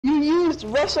You used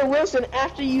Russell Wilson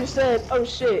after you said, "Oh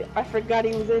shit, I forgot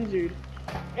he was injured,"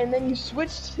 and then you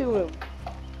switched to him.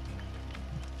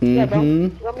 Yeah, bro.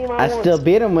 Rub me my I still once.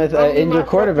 beat him with an injured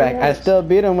quarterback. I still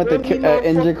beat him with the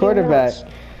injured quarterback.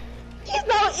 He's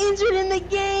not injured in the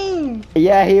game.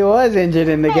 Yeah, he was injured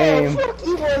in the game. Fuck,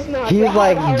 he was not.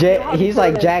 He's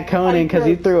like Jack Conan because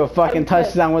he threw a fucking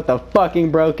touchdown with a fucking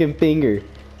broken finger.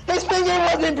 His finger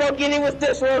wasn't broken, it was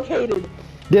dislocated.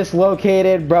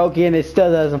 Dislocated, broken, it still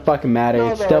doesn't fucking matter. No,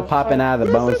 it's still popping out of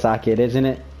the bone socket, isn't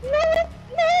it?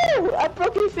 No, a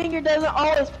broken finger doesn't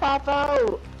always pop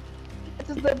out.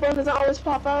 The bone doesn't always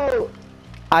pop out.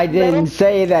 I didn't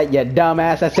say that, you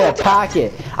dumbass. I said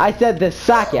pocket. I said the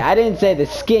socket. I didn't say the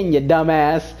skin, you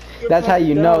dumbass. That's how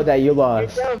you know that you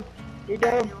lost. You're dumb. You're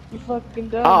dumb. You fucking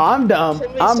dumb. Oh, I'm dumb.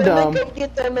 I'm dumb. Come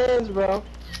get their mans, bro.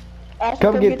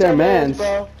 Come get their mans.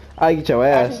 Bro. I'll get your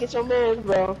ass. Get your mans,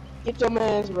 bro. Get your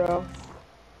mans, bro.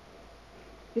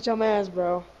 Get your mans,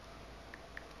 bro.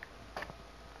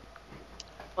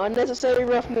 Unnecessary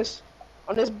roughness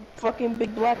on this fucking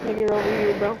big black nigga over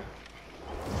here, bro.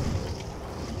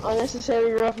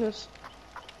 Unnecessary roughness.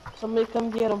 Somebody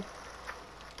come get him.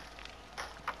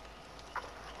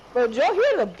 Bro, did y'all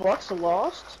hear the Bucks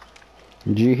lost?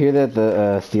 Did you hear that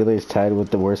the Steelers tied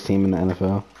with the worst team in the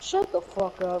NFL? Shut the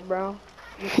fuck up, bro.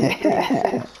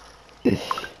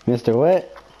 Mr.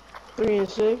 What?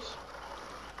 3-6.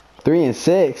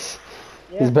 3-6?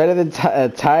 Yeah. It's better than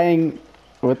tying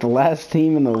with the last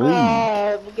team in the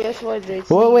league. Guess what, JT?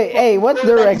 Well, wait, hey, what's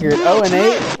their record?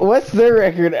 0-8? What's their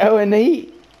record?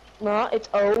 0-8? Nah, it's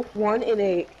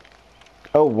 0-1-8.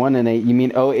 Oh, 1-8. You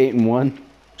mean 0-8-1?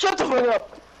 Shut the fuck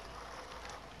up.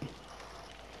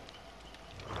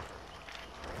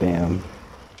 Damn.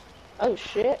 Oh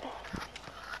shit.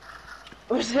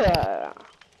 What's that?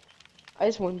 I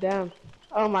just went down.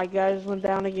 Oh my god, I just went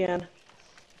down again.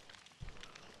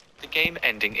 The game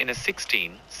ending in a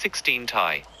 16-16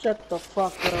 tie. Shut the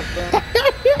fuck up,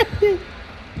 bro.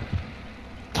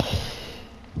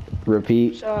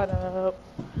 Repeat. Shut up.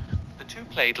 The two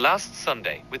played last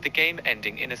Sunday with the game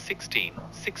ending in a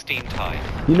 16-16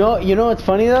 tie. You know what's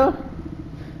funny though?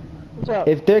 What's up?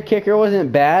 If their kicker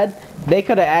wasn't bad, they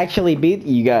could have actually beat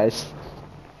you guys.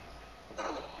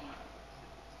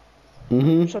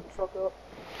 Shut the fuck up.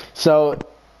 So,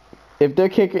 if their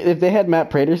kicker, if they had Matt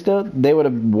Prater still, they would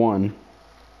have won.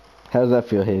 How does that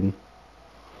feel, Hayden?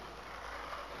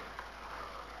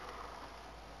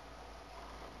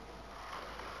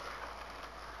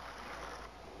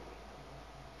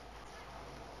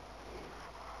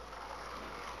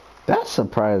 That's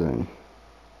surprising.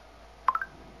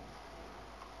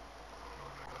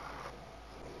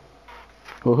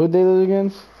 Well, who'd they lose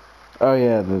against? Oh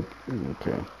yeah,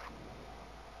 okay.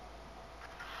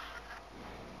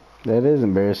 That is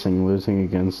embarrassing, losing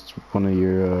against one of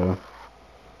your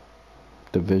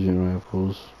division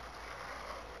rivals.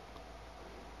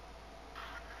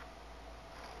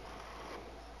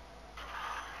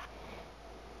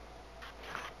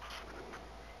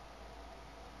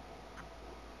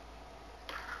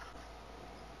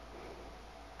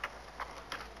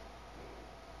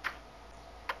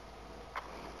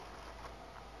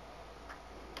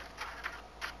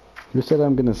 Who said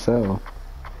I'm gonna sell?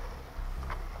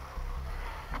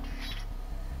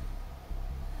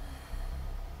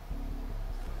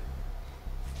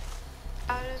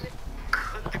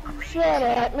 Shut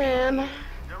up, man.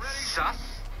 Sus.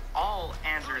 All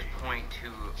answers point to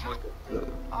most.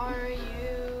 Are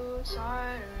you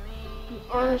tired of me? You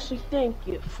honestly think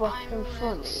you're fucking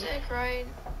funny. Sick, right?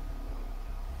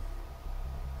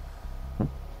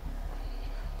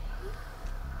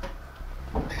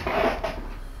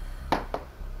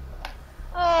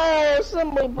 Oh,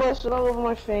 somebody busted all over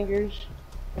my fingers.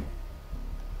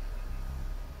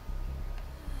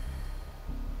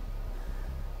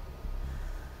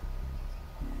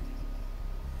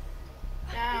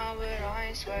 Now, but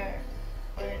I swear,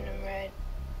 when I'm red.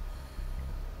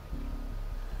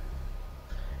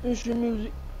 It's your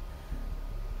music.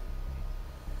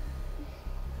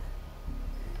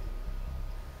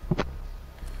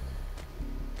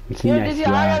 I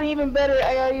got an even better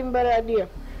idea.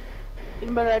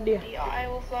 Even better idea. The eye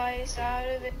will fly out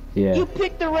of it. Yeah. You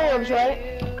pick the Rams,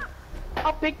 right?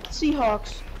 I'll pick the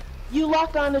Seahawks. You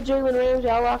lock on to Jalen Ramsey,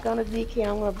 I'll lock on to DK.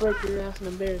 I'm gonna break your ass and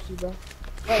embarrass you, bro.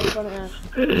 Right in front of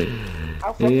Ashley.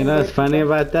 You know what's funny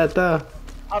about that though?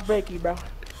 I'll break you, bro.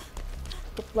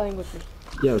 Quit playing with me.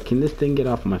 Yo, can this thing get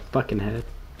off my fucking head?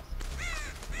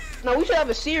 No, we should have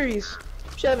a series.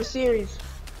 We should have a series.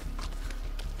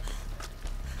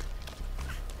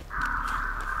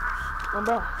 Oh,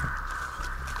 bro.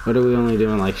 What are we only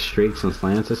doing, like streaks and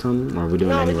slants or something? Or are we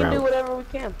doing No, any we can route? do whatever we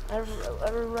can.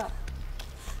 Every rep.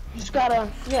 You just gotta,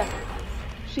 yeah.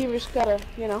 Receiver just gotta,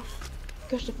 you know,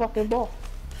 catch the fucking ball.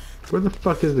 Where the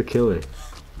fuck is the killer?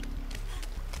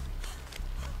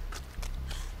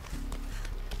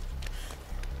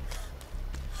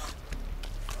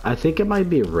 I think it might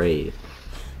be Wraith.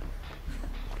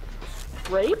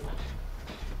 Rape?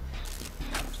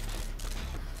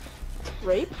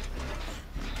 Rape?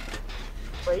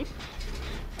 Rape?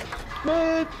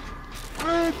 Rape!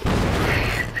 Rape!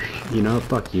 You know,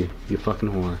 fuck you. You fucking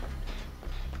whore.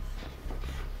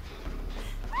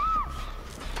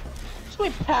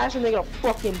 Somebody pass and they got a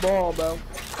fucking ball, bro.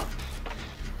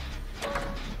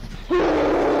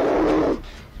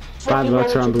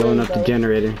 $5 or I'm blowing up the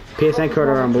generator. PSN code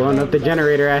or I'm blowing up the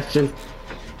generator, Ashton.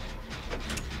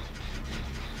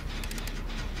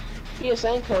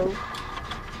 PSN code?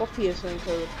 What PSN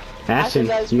code? Ashton,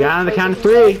 got his you got on the first count of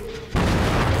PlayStation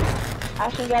 3.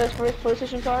 Ashton got his first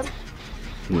PlayStation card?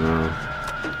 No.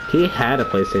 He had a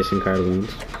PlayStation card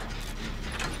once.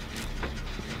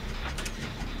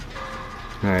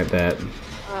 Alright, bet.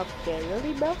 Okay,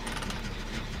 really, bro?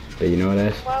 But you know what,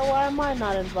 Ash? Why am I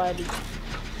not invited?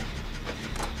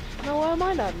 No, why am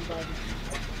I not invited?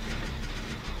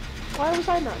 Why was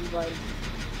I not invited?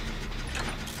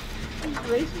 I'm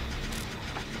crazy.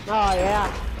 Oh,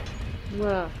 yeah.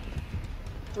 Yeah.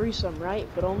 Threesome, right?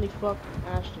 But only fuck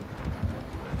Ashton.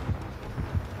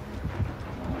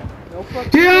 No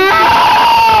fuck.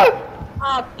 Yeah!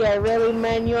 Okay, really,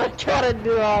 man? You ain't trying to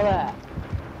do all that.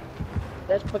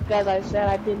 That's because I said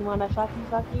I didn't want to fuck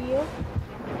you?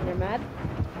 You're mad?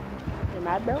 You're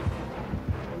mad, bro?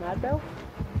 You're mad, bro?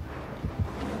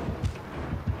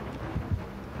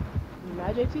 You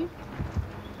mad, JT?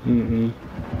 Mm-mm.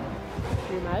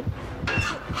 You're mad?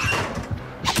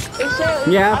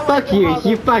 Yeah, fuck you,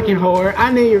 you fucking whore.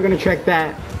 I knew you were gonna check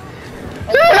that.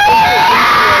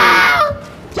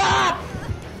 Stop!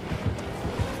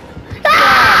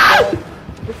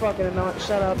 You're fucking annoying.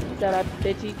 Shut up,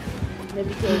 bitchy.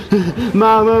 Maybe cause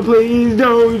Mama, please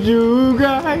don't you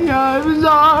cry. I'm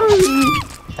sorry.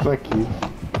 Fuck you.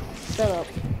 shut up.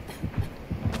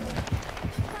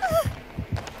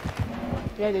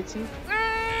 Yeah, JT.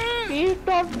 Please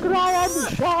don't cry. I'm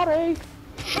sorry.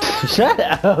 Shut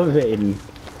up, Aiden.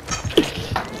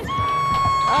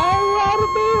 I will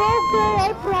be okay.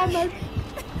 I promise.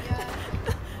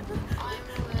 I'm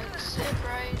like sick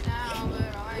right now,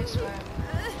 but I swear.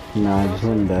 No, I just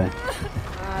wouldn't die.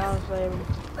 I don't say,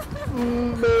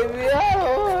 baby, I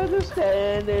don't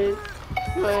understand it.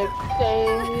 But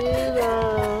things is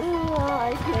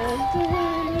I can't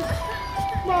take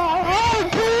my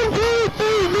heart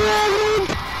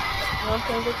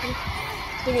can't beat me.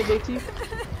 Sing it, JT.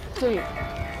 Sing it.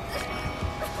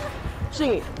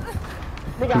 Sing it.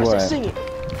 Nigga, I What? said sing it.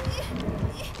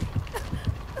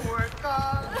 Work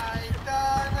all night,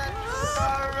 gonna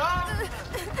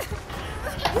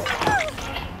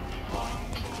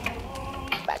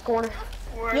Back corner.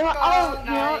 Work You know, all oh, you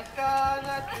know, night,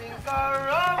 gonna drink a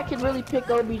rum. I could really pick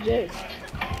OBJ.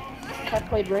 If I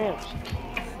played Rams.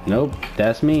 Nope,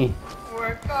 that's me.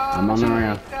 Work all I'm on the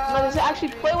Rams. No, just actually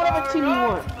play whatever team you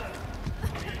want.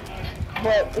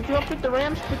 But if you want to pick the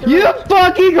Rams, pick the You Rams.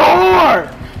 fucking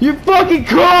whore! You fucking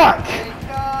cock!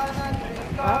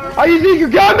 Oh, you think you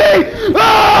got me?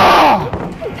 Ah!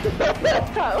 What the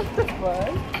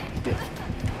fuck?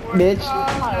 Bitch.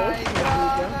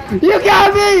 Oh, You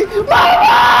got me!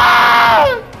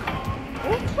 Mama!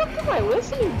 what the fuck am I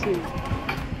listening to?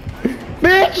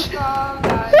 Bitch!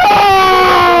 Ah!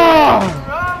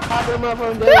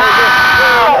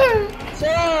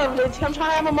 Sam, I'm trying to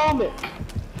have a moment.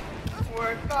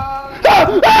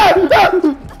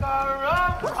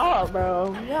 Oh,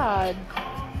 bro, God.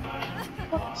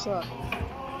 What's up?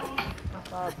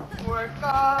 Work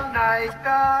all night,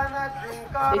 gonna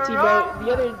drink a AT,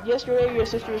 bro, yesterday your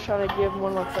sister was trying to give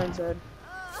one of my friends head.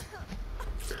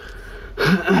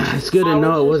 It's good to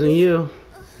know it wasn't you.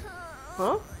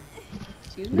 Huh?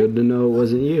 Excuse me? Good to know it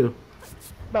wasn't you.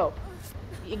 Bro,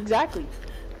 exactly.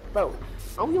 Bro,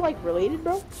 aren't we like related,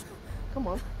 bro? Come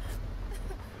on.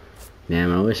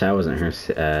 Damn, I wish I wasn't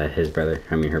his brother.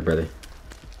 I mean, her brother.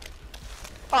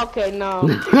 Okay, no. You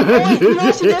know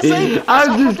what she just said?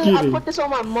 I'm just I kidding. put this on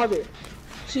my mother.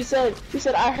 She said, she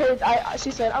said,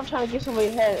 I'm trying to give somebody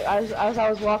a head. As I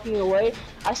was walking away,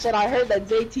 I said, I heard that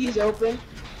JT's open.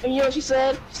 And you know what she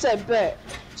said? She said, bet.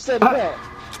 She said, bet.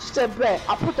 She said, bet.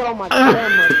 I put that on my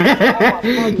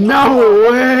grandmother. No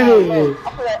way.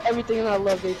 I put that everything in I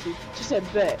love JT. She said,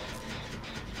 bet.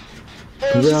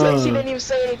 And she said she didn't even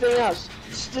say anything else.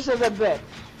 She just said that bet.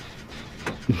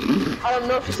 I don't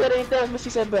know if she said anything else, but she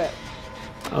said bet.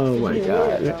 Oh my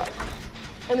god.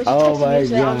 And then she Oh texted me my and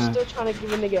said, I'm God. still trying to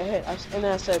give a nigga a head. And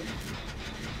then I said,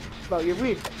 bro, you're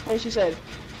weird. And she said,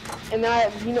 and then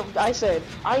I said,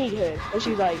 I need head. And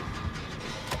she's like,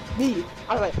 me.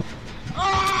 I was like,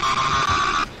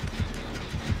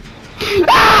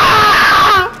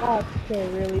 oh, okay,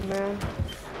 really, man.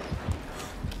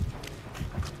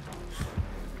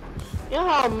 You know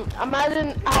how,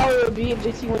 imagine how it would be if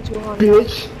JT went to 100.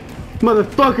 Bitch.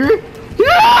 Motherfucker.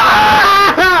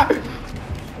 Yeah!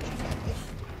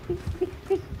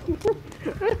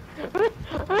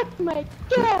 Oh my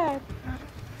god.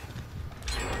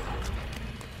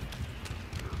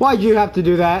 Why'd you have to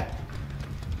do that?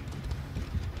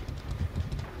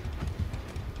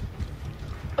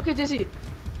 Okay, JT.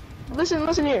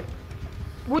 Listen here.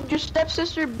 Would your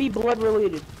stepsister be blood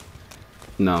related?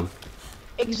 No.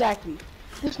 Exactly.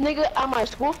 This nigga at my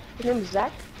school, his name is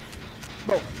Zach.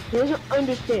 Bro, he doesn't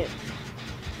understand.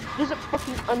 He doesn't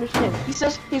fucking understand. He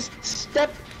says his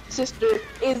stepsister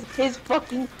is his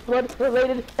fucking blood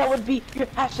related. That would be your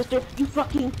half sister, you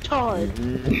fucking tard.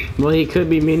 Well, he could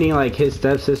be meaning like his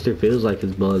stepsister feels like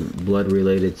his blood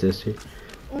related sister.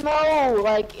 No,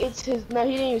 like it's his. No,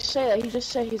 he didn't even say that. He just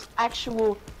said his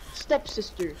actual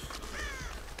stepsister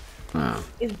Wow.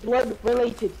 is blood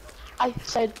related. I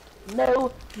said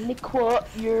no, Nicole,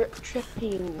 you're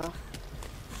tripping.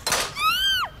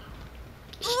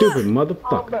 Stupid Oh,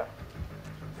 motherfucker. bro.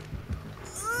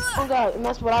 Oh god, and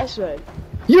that's what I said.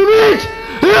 You bitch!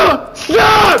 Yeah,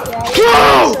 stop!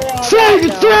 Go! Save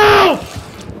yourself!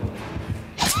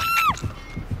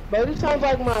 But it sounds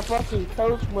like my fucking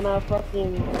coach when I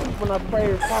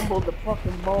player fumbled the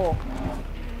fucking ball.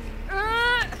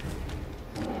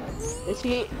 Is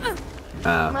he?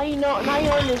 Now you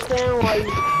understand why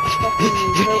you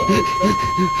fucking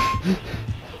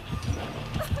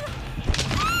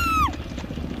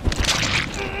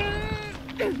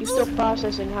He's still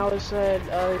processing how it said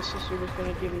his sister was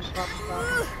gonna give him stop.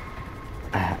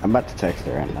 I'm about to text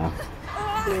her right now.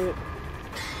 Do it.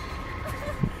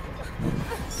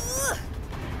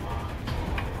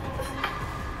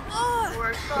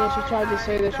 Yeah, she tried to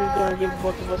say that she was gonna give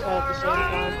both of us out at the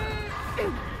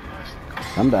same time.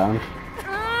 I'm down.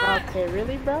 Okay,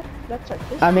 really, bro? That's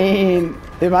artistic. I mean,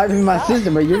 it might be my sister,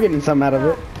 but you're getting something out of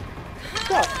it.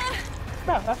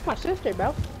 Bro, that's my sister,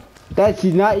 bro. That's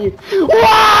not you.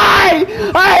 Why?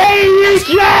 I hate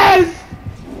you, Jess!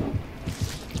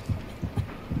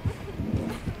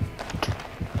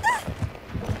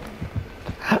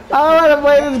 I don't want to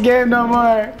play this game no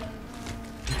more.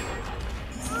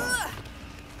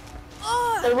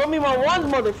 Hey, run me my ones,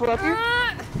 motherfucker.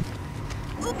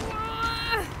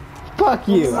 Fuck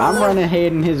you. I'm running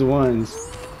Hayden his ones.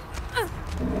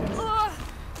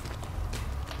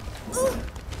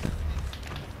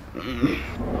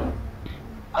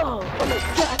 Oh my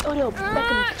god, Odell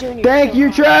Beckham Jr. Thank you,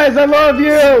 Trez. I love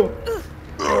you.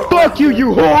 Fuck you, you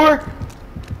whore.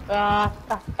 Ah,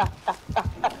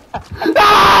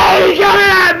 he's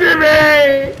coming after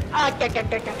me.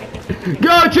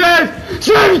 Go, Trez.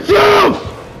 Save yourself.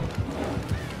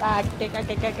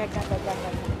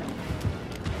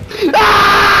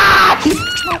 Ah!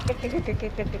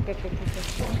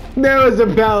 There was a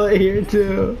pallet here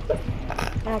too.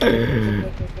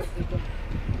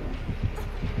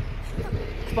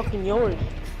 Fucking yours,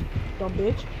 dumb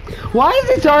bitch. Why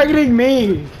is he targeting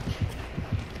me?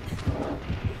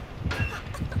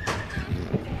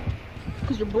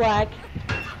 Cause you're black.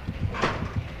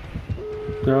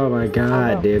 Oh my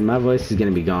god, dude, my voice is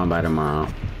gonna be gone by tomorrow.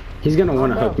 He's gonna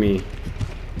wanna hook me.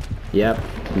 Yep,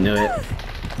 knew it.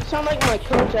 You sound like my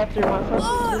coach after my fucking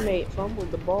teammate fumbled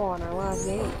the ball on our last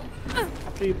game.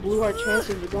 After you blew our chances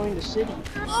of going to City.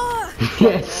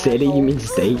 Yeah, city, you mean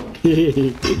state?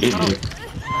 You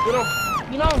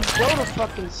don't go to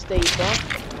fucking state, bro.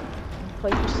 You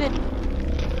play for City.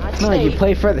 Not No, state. you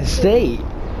play for the state.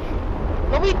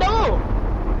 No, we don't.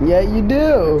 Yeah, you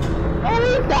do. No,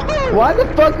 we don't. Why the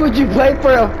fuck would you play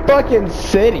for a fucking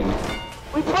city?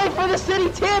 We play for the City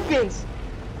Champions.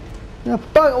 The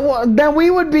fuck, then we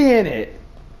would be in it.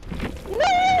 No,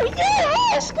 yeah,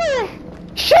 ask her.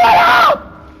 Shut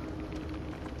up!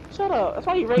 Shut up. That's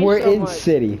why you rage We're so in much.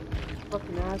 city.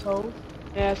 Fucking asshole.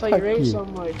 Yeah, that's why you Fuck rage you. so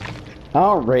much. I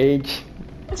don't rage.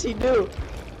 Yes, you do.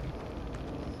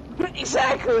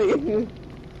 Exactly.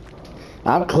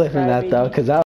 I'm clipping that though, cause I